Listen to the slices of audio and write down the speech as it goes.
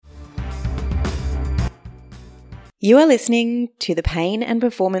You are listening to the Pain and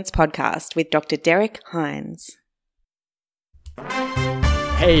Performance Podcast with Dr. Derek Hines.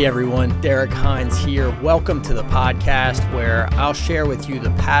 Hey everyone, Derek Hines here. Welcome to the podcast where I'll share with you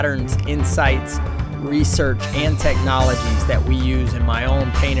the patterns, insights, research, and technologies that we use in my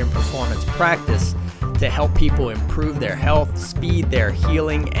own pain and performance practice to help people improve their health, speed their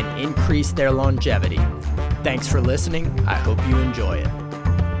healing, and increase their longevity. Thanks for listening. I hope you enjoy it.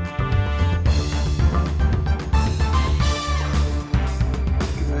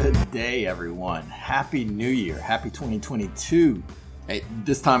 Good day, everyone. Happy New Year. Happy 2022. Hey,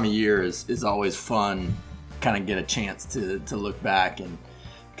 this time of year is always fun. Kind of get a chance to look back and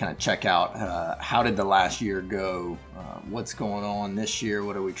kind of check out how did the last year go? What's going on this year?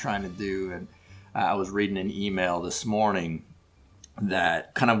 What are we trying to do? And I was reading an email this morning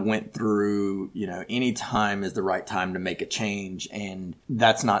that kind of went through, any time is the right time to make a change. And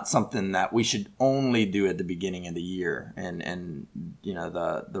that's not something that we should only do at the beginning of the year. And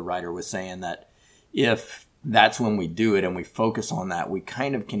the writer was saying that if that's when we do it and we focus on that, we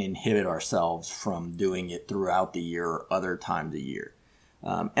kind of can inhibit ourselves from doing it throughout the year or other times of the year.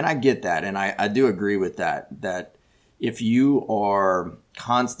 And I get that. And I do agree with that if you are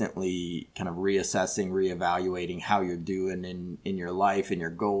constantly kind of reassessing, reevaluating how you're doing in your life and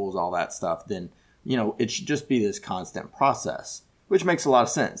your goals, all that stuff, then, it should just be this constant process, which makes a lot of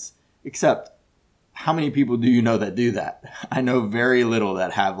sense. Except how many people do you know that do that? I know very little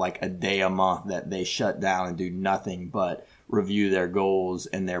that have like a day a month that they shut down and do nothing but review their goals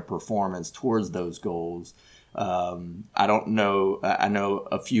and their performance towards those goals. I don't know. I know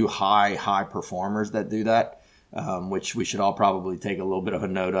a few high performers that do that. Which we should all probably take a little bit of a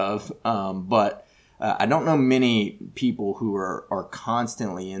note of. But I don't know many people who are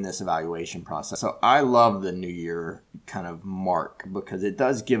constantly in this evaluation process. So I love the New Year kind of mark because it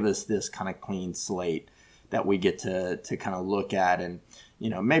does give us this kind of clean slate that we get to kind of look at. And,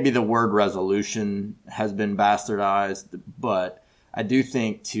 maybe the word resolution has been bastardized, but I do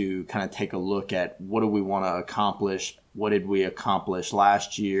think to kind of take a look at what do we want to accomplish? What did we accomplish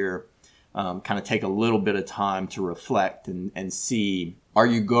last year? Kind of take a little bit of time to reflect and see, are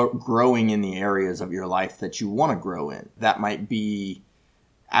you growing in the areas of your life that you want to grow in? That might be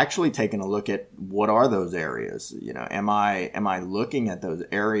actually taking a look at what are those areas? Am I looking at those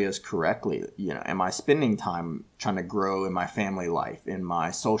areas correctly? Am I spending time trying to grow in my family life, in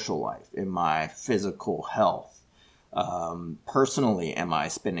my social life, in my physical health? Personally, am I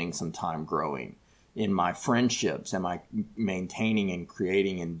spending some time growing? In my friendships, am I maintaining and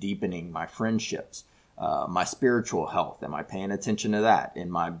creating and deepening my friendships? My spiritual health, am I paying attention to that? In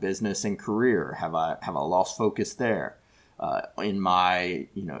my business and career, have I lost focus there? In my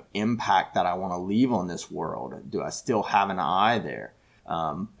impact that I want to leave on this world, do I still have an eye there?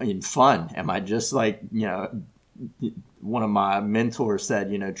 In fun, am I just like one of my mentors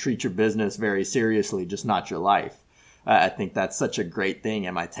said, treat your business very seriously, just not your life. I think that's such a great thing.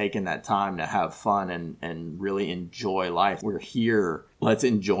 Am I taking that time to have fun and really enjoy life? We're here. Let's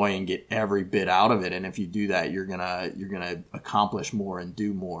enjoy and get every bit out of it. And if you do that, you're gonna accomplish more and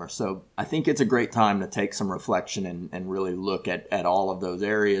do more. So I think it's a great time to take some reflection and really look at all of those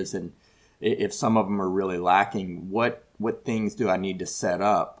areas. And if some of them are really lacking, what things do I need to set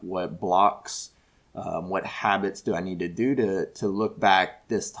up? What blocks? What habits do I need to do to look back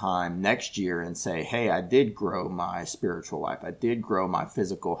this time next year and say, hey, I did grow my spiritual life. I did grow my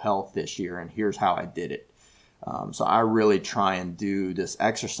physical health this year, and here's how I did it. So I really try and do this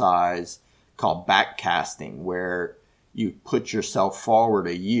exercise called backcasting, where you put yourself forward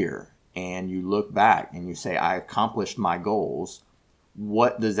a year and you look back and you say, I accomplished my goals.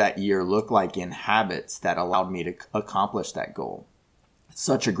 What does that year look like in habits that allowed me to accomplish that goal? It's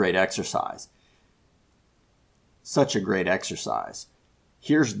such a great exercise. Such a great exercise.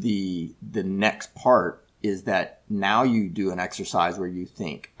 Here's the next part is that now you do an exercise where you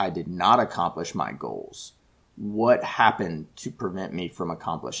think, I did not accomplish my goals. What happened to prevent me from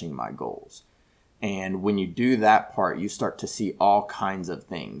accomplishing my goals? And when you do that part, you start to see all kinds of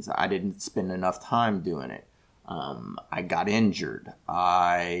things. I didn't spend enough time doing it. I got injured.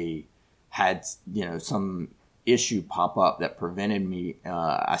 I had, some issue pop up that prevented me.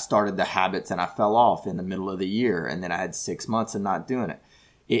 I started the habits and I fell off in the middle of the year, and then I had 6 months of not doing it.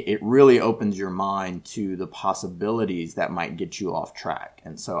 It really opens your mind to the possibilities that might get you off track.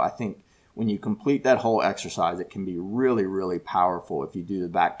 And so I think when you complete that whole exercise, it can be really, really powerful. If you do the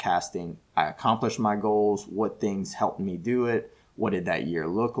backcasting, I accomplished my goals. What things helped me do it? What did that year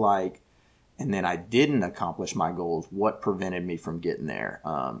look like? And then I didn't accomplish my goals. What prevented me from getting there?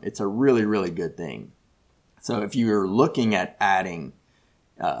 It's a really, really good thing. So if you're looking at adding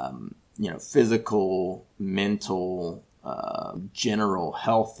physical, mental, general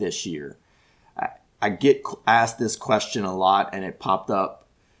health this year. I get asked this question a lot, and it popped up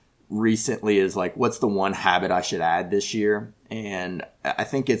recently is like, what's the one habit I should add this year? And I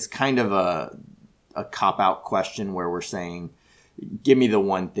think it's kind of a cop-out question where we're saying, give me the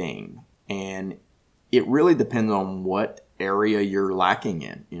one thing. And it really depends on what area you're lacking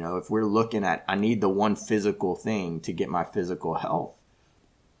in. If we're looking at, I need the one physical thing to get my physical health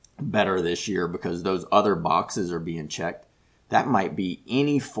better this year because those other boxes are being checked, that might be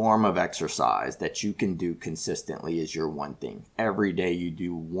any form of exercise that you can do consistently is your one thing. Every day you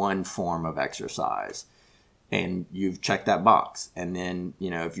do one form of exercise and you've checked that box. And then,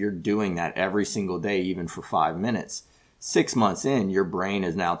 if you're doing that every single day, even for 5 minutes, 6 months in, your brain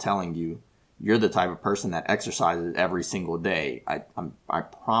is now telling you you're the type of person that exercises every single day. I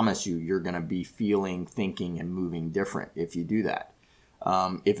promise you're going to be feeling, thinking, and moving different if you do that.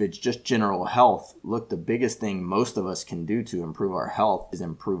 If it's just general health, look, the biggest thing most of us can do to improve our health is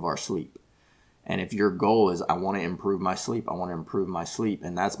improve our sleep. And if your goal is, I want to improve my sleep,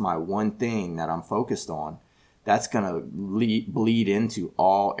 and that's my one thing that I'm focused on, that's going to bleed into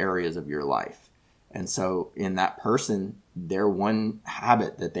all areas of your life. And so in that person, their one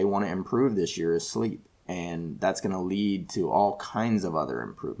habit that they want to improve this year is sleep. And that's going to lead to all kinds of other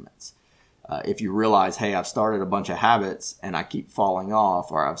improvements. If you realize, hey, I've started a bunch of habits and I keep falling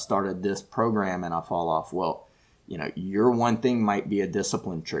off, or I've started this program and I fall off, well, your one thing might be a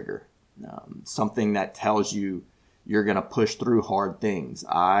discipline trigger, something that tells you you're going to push through hard things.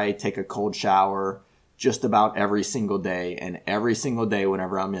 I take a cold shower just about every single day, and every single day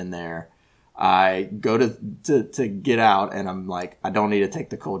whenever I'm in there, I go to get out and I'm like, I don't need to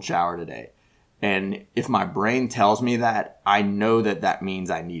take the cold shower today. And if my brain tells me that, I know that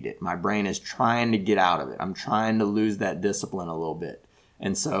means I need it. My brain is trying to get out of it. I'm trying to lose that discipline a little bit.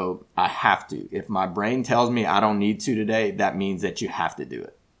 And so I have to. If my brain tells me I don't need to today, that means that you have to do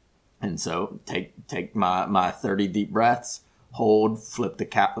it. And so take my 30 deep breaths, hold, flip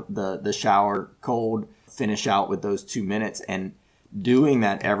the shower cold, finish out with those 2 minutes. And doing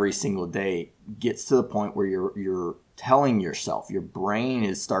that every single day gets to the point where you're telling yourself, your brain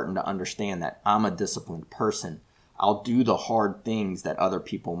is starting to understand that I'm a disciplined person. I'll do the hard things that other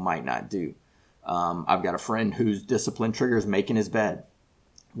people might not do. I've got a friend whose discipline trigger is making his bed.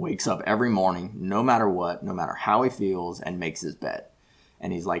 Wakes up every morning, no matter what, no matter how he feels, and makes his bed.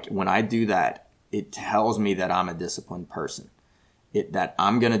 And he's like, when I do that, it tells me that I'm a disciplined person. That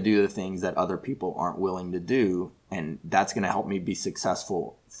I'm going to do the things that other people aren't willing to do. And that's going to help me be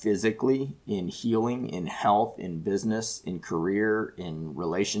successful physically, in healing, in health, in business, in career, in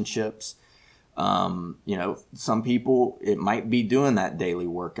relationships. Some people, it might be doing that daily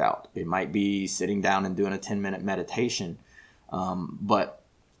workout. It might be sitting down and doing a 10-minute meditation. But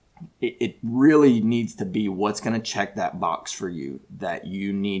it really needs to be what's going to check that box for you that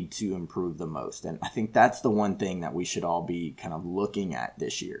you need to improve the most. And I think that's the one thing that we should all be kind of looking at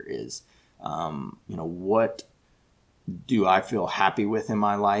this year is, what do I feel happy with in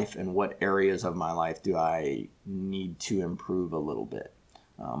my life, and what areas of my life do I need to improve a little bit,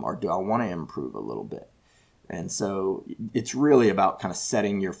 or do I want to improve a little bit? And so it's really about kind of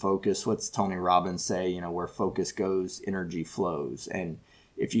setting your focus. What's Tony Robbins say? Where focus goes, energy flows. And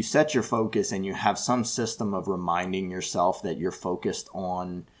if you set your focus and you have some system of reminding yourself that you're focused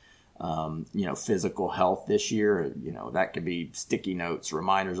on, physical health this year, that could be sticky notes,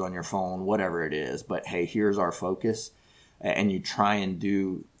 reminders on your phone, whatever it is. But hey, here's our focus. And you try and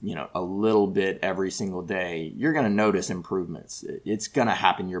do, a little bit every single day, you're going to notice improvements. It's going to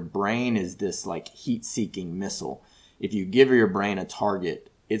happen. Your brain is this like heat-seeking missile. If you give your brain a target,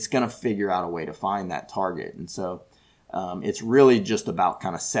 it's going to figure out a way to find that target. And so it's really just about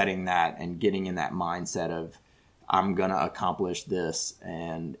kind of setting that and getting in that mindset of, I'm going to accomplish this,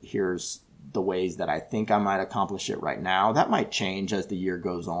 and here's the ways that I think I might accomplish it right now. That might change as the year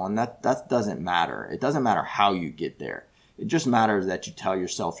goes on. That doesn't matter. It doesn't matter how you get there. It just matters that you tell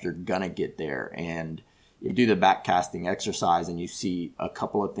yourself you're going to get there. And you do the backcasting exercise and you see a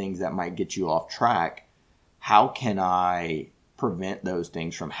couple of things that might get you off track. How can I prevent those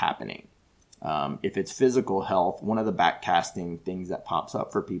things from happening? If it's physical health, one of the backcasting things that pops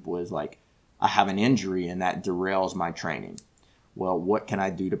up for people is like, I have an injury and that derails my training. Well, what can I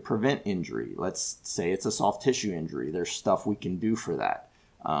do to prevent injury? Let's say it's a soft tissue injury. There's stuff we can do for that.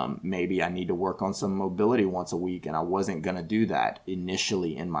 Maybe I need to work on some mobility once a week, and I wasn't going to do that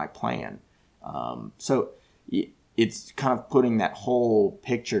initially in my plan. So it's kind of putting that whole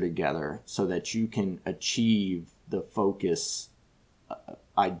picture together so that you can achieve the focus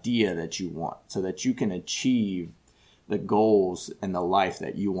idea that you want, so that you can achieve the goals and the life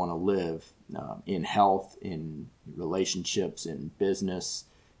that you want to live in health, in relationships, in business,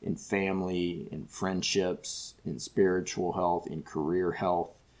 in family, in friendships, in spiritual health, in career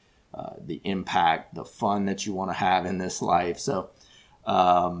health, the impact, the fun that you want to have in this life. So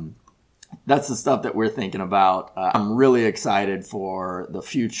that's the stuff that we're thinking about. I'm really excited for the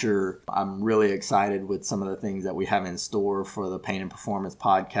future. I'm really excited with some of the things that we have in store for the Pain and Performance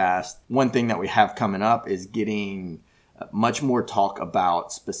podcast. One thing that we have coming up is getting much more talk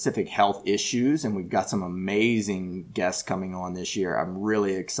about specific health issues, and we've got some amazing guests coming on this year. I'm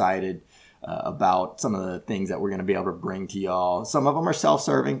really excited about some of the things that we're going to be able to bring to y'all. Some of them are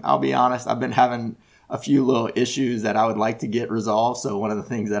self-serving, I'll be honest. I've been having a few little issues that I would like to get resolved. So one of the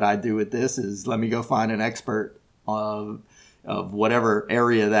things that I do with this is let me go find an expert of whatever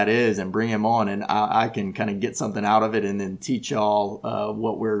area that is and bring him on, and I can kind of get something out of it and then teach y'all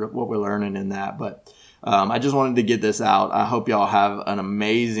what we're learning in that. But I just wanted to get this out. I hope y'all have an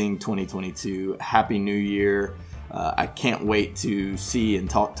amazing 2022. Happy New Year. I can't wait to see and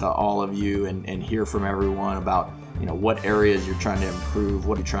talk to all of you and hear from everyone about what areas you're trying to improve,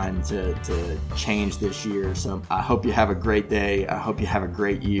 what you're trying to change this year. So I hope you have a great day. I hope you have a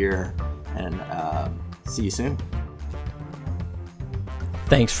great year, and see you soon.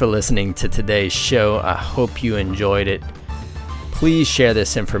 Thanks for listening to today's show. I hope you enjoyed it. Please share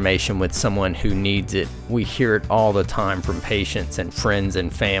this information with someone who needs it. We hear it all the time from patients and friends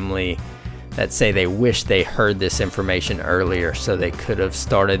and family that say they wish they heard this information earlier so they could have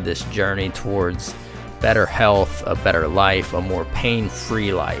started this journey towards better health, a better life, a more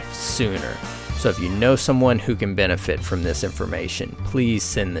pain-free life sooner. So if you know someone who can benefit from this information, please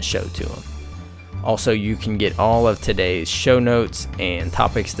send the show to them. Also, you can get all of today's show notes and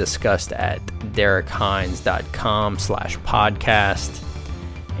topics discussed at DerekHines.com/podcast.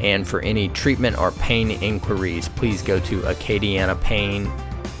 And for any treatment or pain inquiries, please go to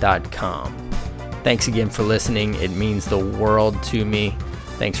acadianapain.com. Thanks again for listening. It means the world to me.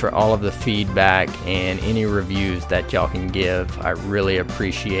 Thanks for all of the feedback and any reviews that y'all can give. I really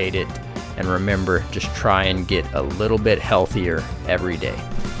appreciate it. And remember, just try and get a little bit healthier every day.